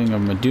killing a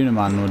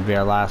Medunamon would be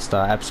our last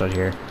episode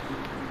here.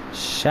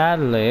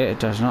 Sadly, it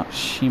does not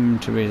seem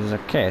to be the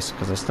case,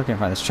 because I still can't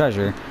find this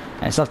treasure.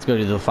 And I still have to go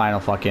to the final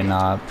fucking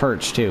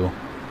perch, too.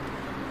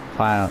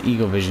 Final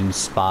Eagle Vision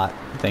spot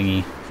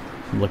thingy.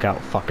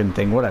 Lookout fucking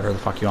thing, whatever the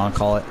fuck you want to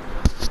call it.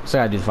 So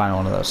I gotta do the final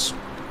one of those.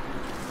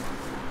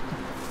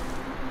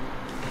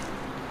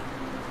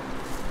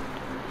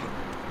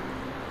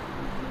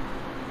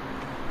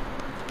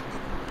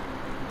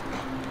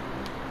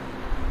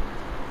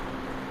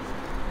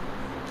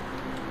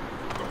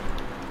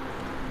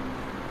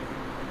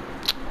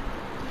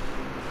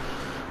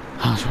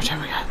 How much more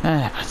time we got?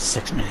 About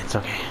 6 minutes,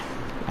 okay.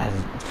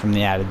 From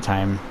the added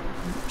time,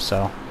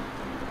 so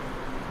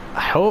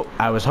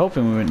I was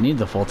hoping we wouldn't need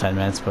the full 10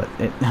 minutes, but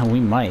we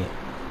might.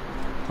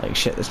 Like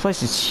shit, this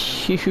place is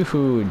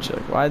huge.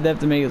 Like, why'd they have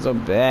to make it so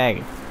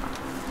big?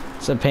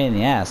 It's a pain in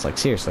the ass. Like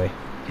seriously,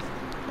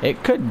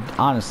 it could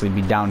honestly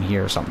be down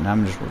here or something.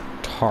 I'm just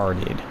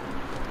retarded.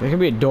 There could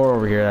be a door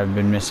over here that I've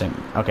been missing.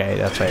 Okay,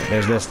 that's right.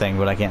 There's this thing,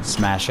 but I can't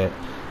smash it.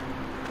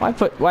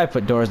 Why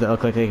put doors that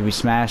look like they can be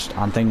smashed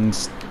on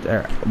things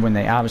when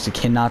they obviously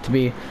cannot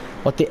be?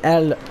 What the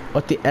L?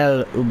 What the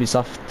L?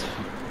 Ubisoft.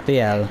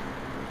 The L.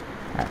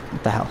 Alright,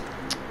 what the hell?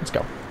 Let's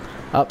go.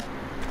 Up.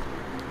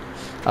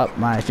 Up.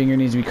 My finger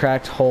needs to be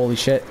cracked. Holy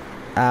shit.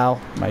 Ow.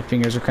 My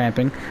fingers are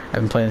cramping.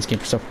 I've been playing this game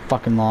for so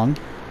fucking long.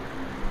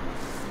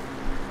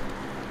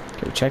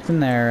 Okay, we checked in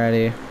there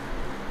already.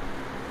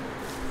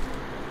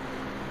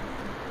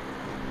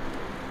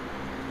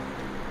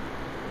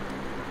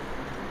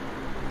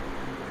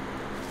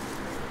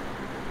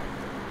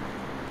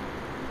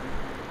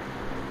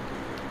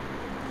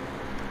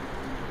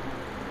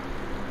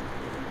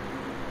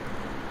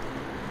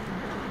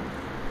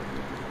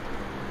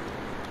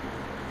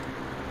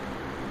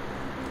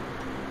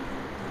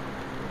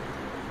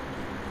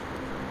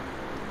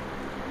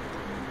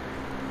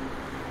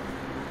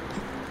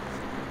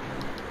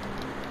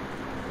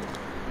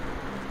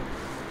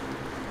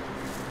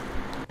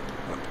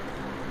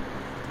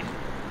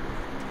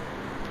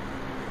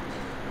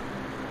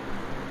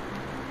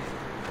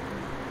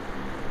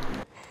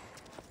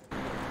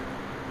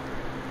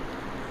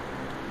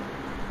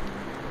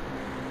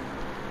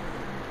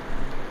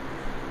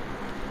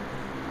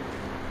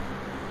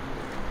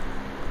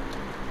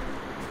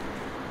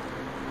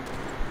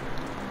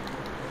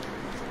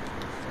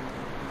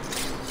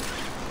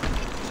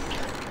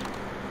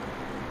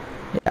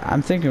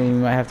 I'm thinking we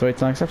might have to wait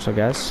till next episode,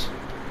 guys.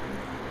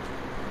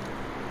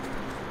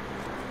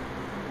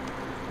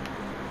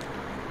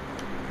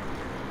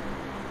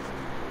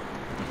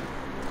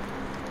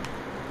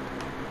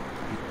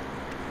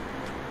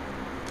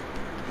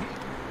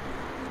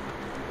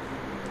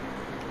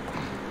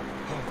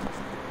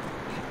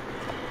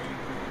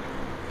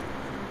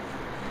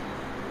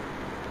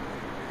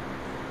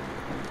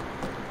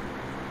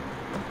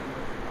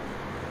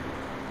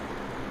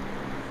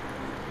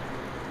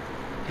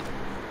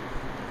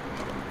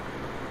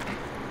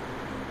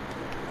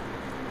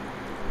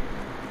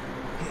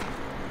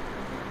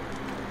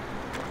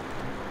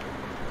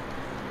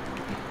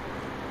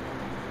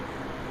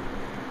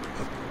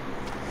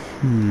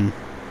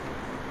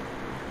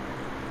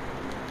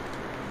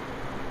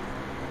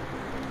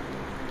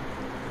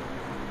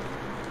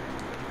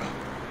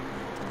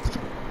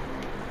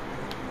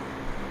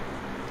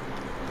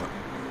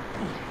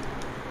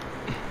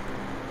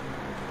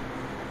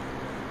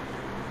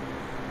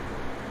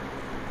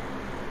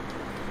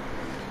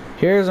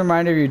 Here's a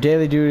reminder of your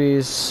daily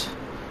duties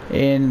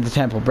in the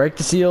temple. Break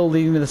the seal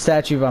leading to the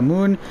statue of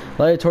Amun.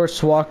 Light a torch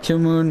to walk to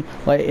Amun.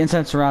 Light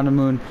incense around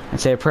Amun and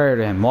say a prayer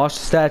to him. Wash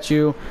the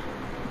statue.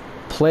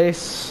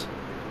 Place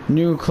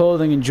new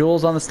clothing and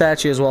jewels on the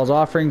statue as well as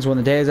offerings. When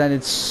the day is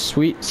ended,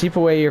 sweep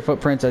away your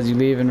footprints as you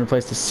leave and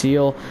replace the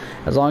seal.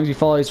 As long as you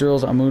follow these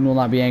rules, Amun will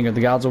not be angered.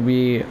 The gods will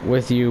be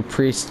with you.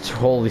 Priest,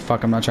 holy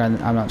fuck! I'm not trying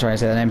to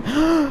say that name.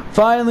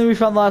 Finally, we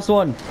found the last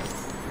one.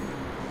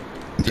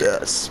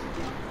 Yes.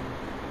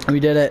 We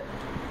did it.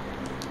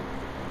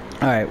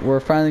 Alright,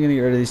 we're finally gonna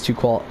get rid of these two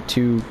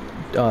quality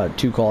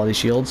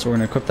shields. So we're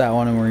gonna equip that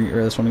one and we're gonna get rid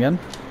of this one again.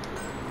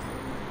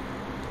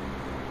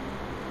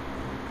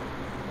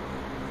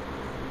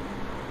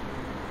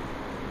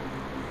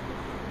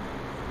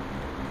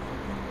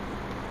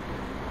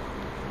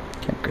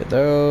 Can't upgrade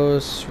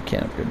those. We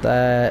can't upgrade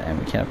that, and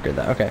we can't upgrade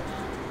that. Okay.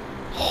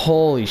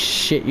 Holy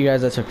shit, you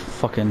guys, that took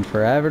fucking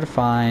forever to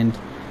find.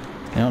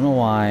 I don't know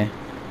why.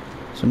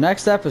 So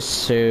next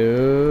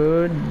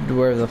episode,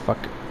 where the fuck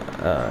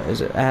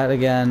is it at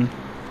again?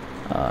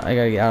 I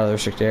gotta get out of the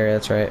restricted area,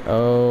 that's right.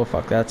 Oh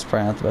fuck, that's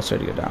probably not the best way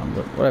to go down,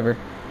 but whatever.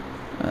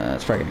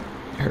 It's probably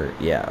gonna hurt.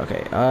 Yeah,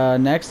 okay.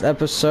 Next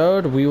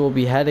episode, we will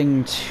be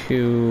heading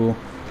to...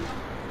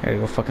 I gotta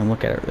go fucking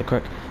look at it really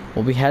quick.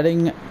 We'll be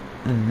heading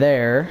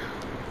there.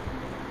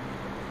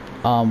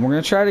 We're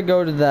gonna try to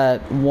go to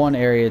that one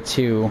area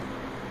too.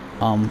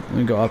 Let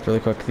me go up really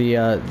quick.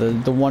 The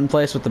one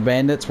place with the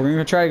bandits. We're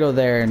gonna try to go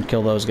there and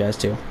kill those guys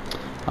too.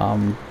 I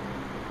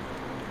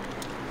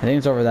think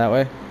it's over that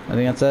way. I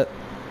think that's it.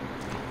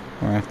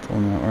 We're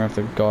gonna have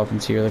to go up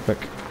and see really quick.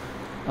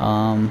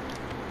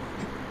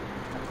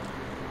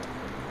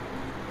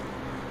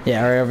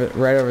 Yeah,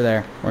 right over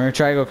there. We're gonna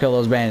try to go kill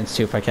those bandits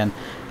too if I can.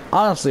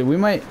 Honestly, we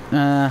might.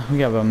 We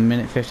have a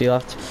minute 50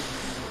 left.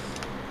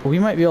 We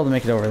might be able to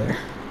make it over there.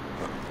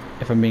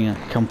 If I'm being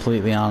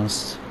completely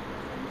honest.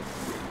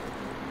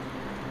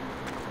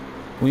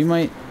 We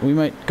might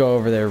go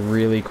over there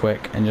really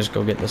quick and just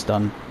go get this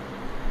done.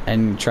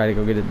 And try to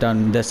go get it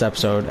done this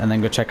episode and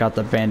then go check out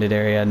the bandit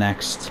area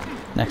next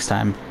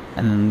time.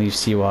 And then leave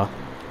Siwa.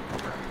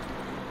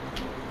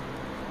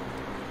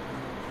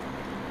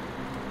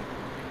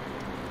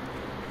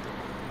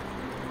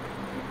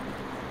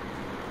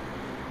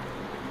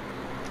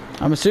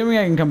 I'm assuming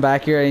I can come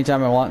back here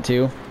anytime I want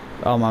to.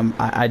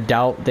 I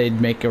doubt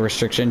they'd make a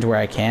restriction to where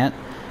I can't.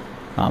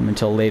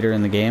 Until later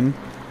in the game.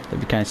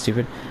 That'd be kind of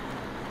stupid.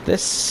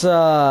 This,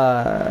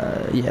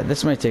 yeah,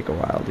 this might take a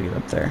while to get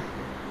up there.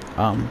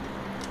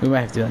 We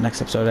might have to do that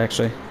next episode,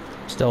 actually.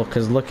 Still,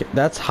 because look,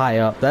 that's high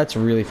up. That's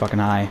really fucking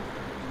high.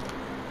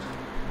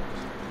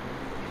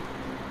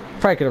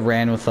 Probably could have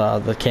ran with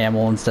the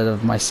camel instead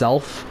of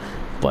myself,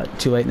 but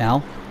too late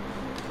now.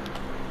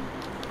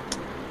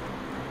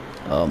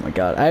 Oh my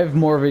god, I have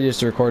more videos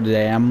to record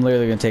today. I'm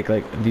literally gonna take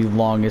like the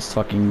longest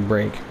fucking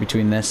break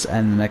between this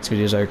and the next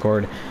videos I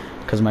record,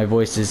 because my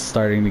voice is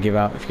starting to give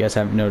out, if you guys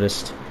haven't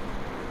noticed.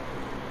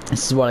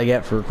 This is what I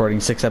get for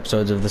recording 6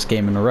 episodes of this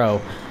game in a row,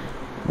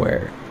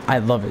 where I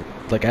love it.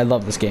 Like, I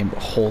love this game, but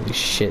holy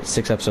shit,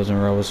 6 episodes in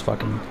a row was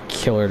fucking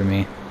killer to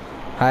me.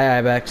 Hi,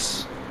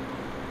 Ibex.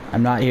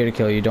 I'm not here to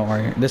kill you, don't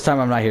worry. This time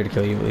I'm not here to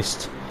kill you, at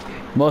least.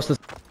 Most of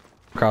the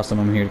across them,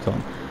 I'm here to kill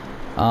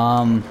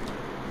them.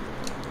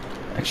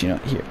 Actually, no,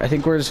 here. I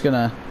think we're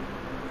gonna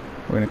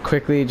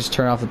quickly just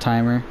turn off the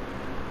timer.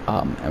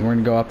 And we're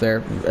gonna go up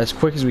there as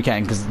quick as we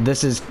can, because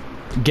this is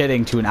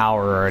getting to an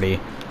hour already.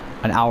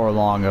 An hour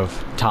long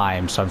of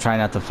time, so I'm trying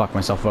not to fuck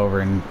myself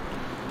over, and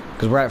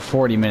because we're at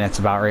 40 minutes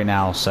about right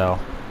now, so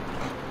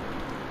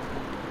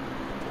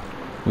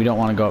we don't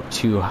want to go up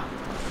too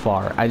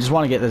far. I just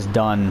want to get this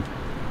done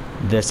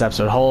this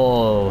episode.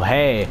 Oh,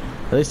 hey,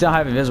 at least I don't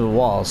have invisible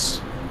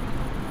walls.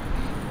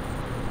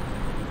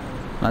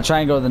 I'm not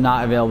trying to go to the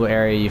not available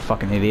area, you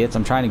fucking idiots.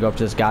 I'm trying to go up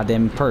to this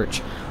goddamn perch.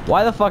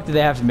 Why the fuck did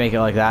they have to make it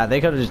like that? They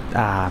could have just,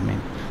 I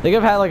mean, they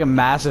could have had like a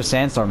massive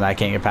sandstorm that I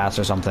can't get past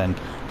or something.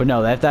 But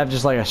no, they have to have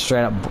just like a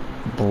straight up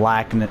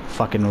black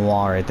fucking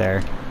wall right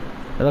there.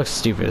 It looks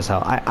stupid as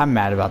hell. I'm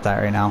mad about that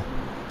right now.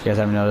 If you guys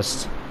haven't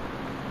noticed.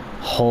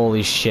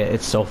 Holy shit,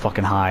 it's so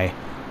fucking high.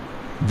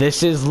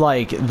 This is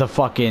like the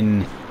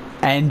fucking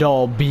end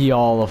all be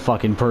all of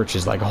fucking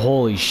perches. Like,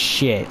 holy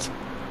shit.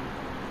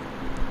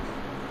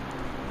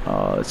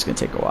 Oh, it's gonna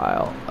take a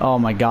while. Oh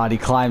my god,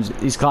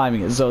 he's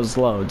climbing it so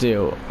slow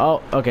too.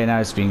 Oh, okay, now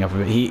he's speeding up a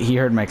bit. He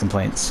heard my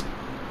complaints.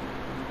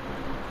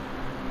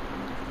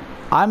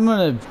 I'm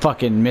gonna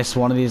fucking miss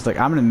one of these. Like,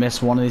 I'm gonna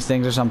miss one of these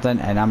things or something,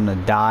 and I'm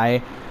gonna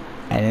die,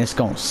 and it's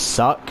gonna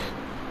suck.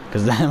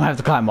 Because then I'm gonna have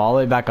to climb all the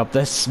way back up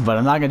this, but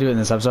I'm not gonna do it in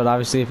this episode,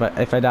 obviously,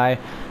 if I die.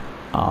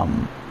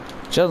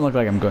 It doesn't look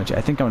like I'm going to.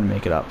 I think I'm gonna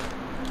make it up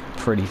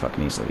pretty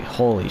fucking easily.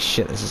 Holy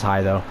shit, this is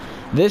high though.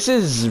 This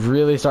is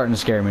really starting to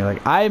scare me.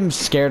 Like, I'm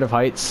scared of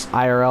heights,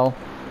 IRL.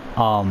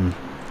 To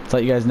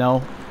let you guys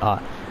know.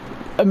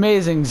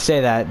 Amazing to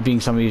say that,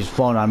 being somebody who's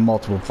flown on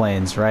multiple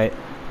planes, right?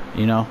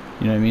 You know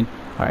what I mean?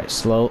 Alright,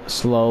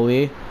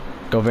 slowly.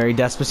 Go very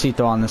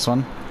Despacito on this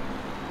one.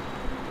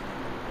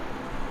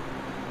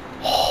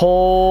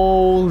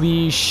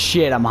 Holy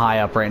shit, I'm high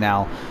up right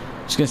now.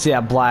 Just gonna see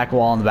that black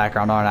wall in the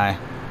background, aren't I?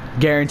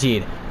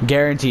 Guaranteed.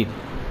 Guaranteed.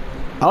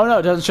 Oh no,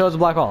 it doesn't show us a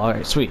black wall.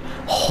 Alright, sweet.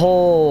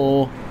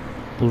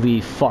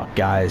 Holy fuck,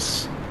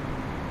 guys.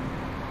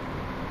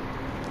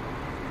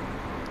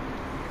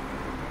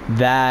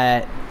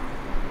 That...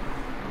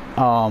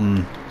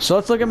 So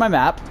let's look at my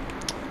map.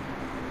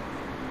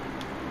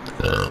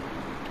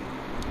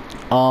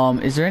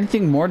 Is there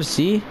anything more to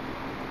see?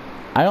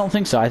 I don't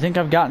think so. I think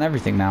I've gotten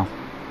everything now.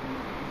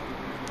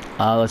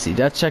 Let's see.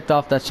 That's checked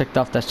off. That's checked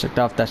off. That's checked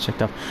off. That's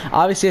checked off.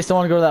 Obviously, I still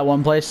want to go to that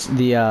one place.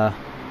 The,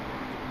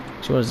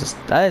 what is this?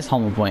 That is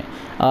Holman Point.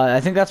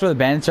 I think that's where the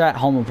bandits are at.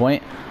 Holman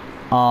Point.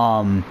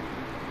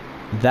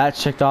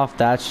 That's checked off.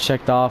 That's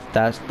checked off.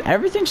 That's...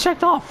 Everything's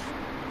checked off.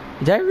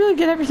 Did I really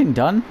get everything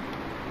done?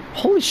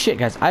 Holy shit,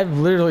 guys. I've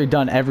literally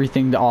done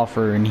everything to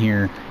offer in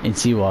here in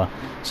Siwa.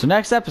 So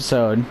next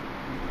episode,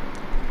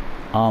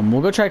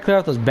 we'll go try to clear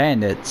out those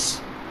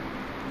bandits.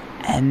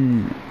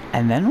 And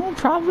then we'll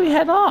probably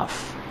head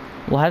off.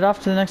 We'll head off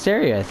to the next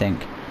area, I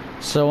think.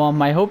 So,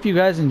 I hope you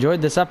guys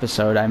enjoyed this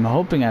episode. I'm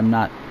hoping I'm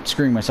not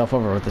screwing myself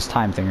over with this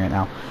time thing right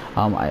now.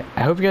 I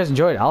hope you guys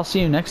enjoyed. I'll see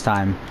you next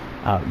time.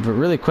 But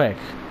really quick.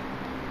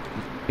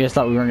 You guys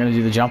thought we weren't going to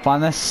do the jump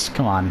on this?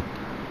 Come on.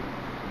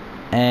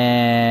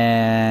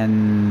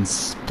 And...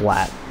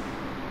 splat.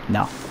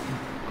 No.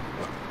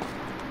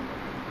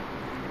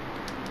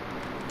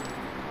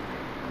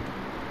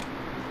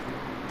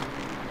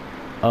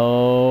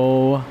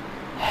 Oh...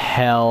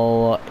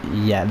 hell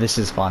yeah, this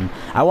is fun.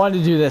 I wanted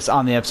to do this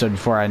on the episode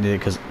before I did it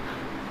because,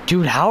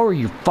 dude, how are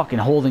you fucking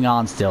holding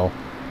on still?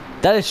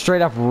 That is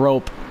straight up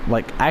rope.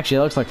 Like, actually,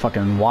 it looks like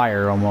fucking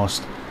wire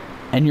almost.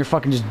 And you're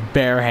fucking just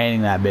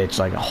barehanding that bitch.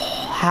 Like, oh,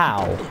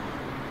 how?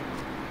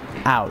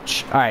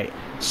 Ouch. Alright,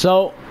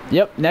 so,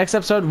 yep, next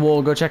episode,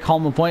 we'll go check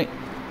Holman Point.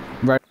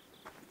 Right.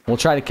 We'll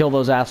try to kill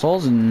those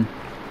assholes and,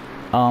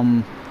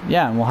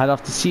 yeah, and we'll head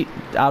off to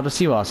out to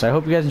Siwa. So I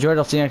hope you guys enjoyed.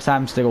 I'll see you next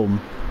time. Stay golden.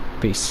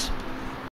 Peace.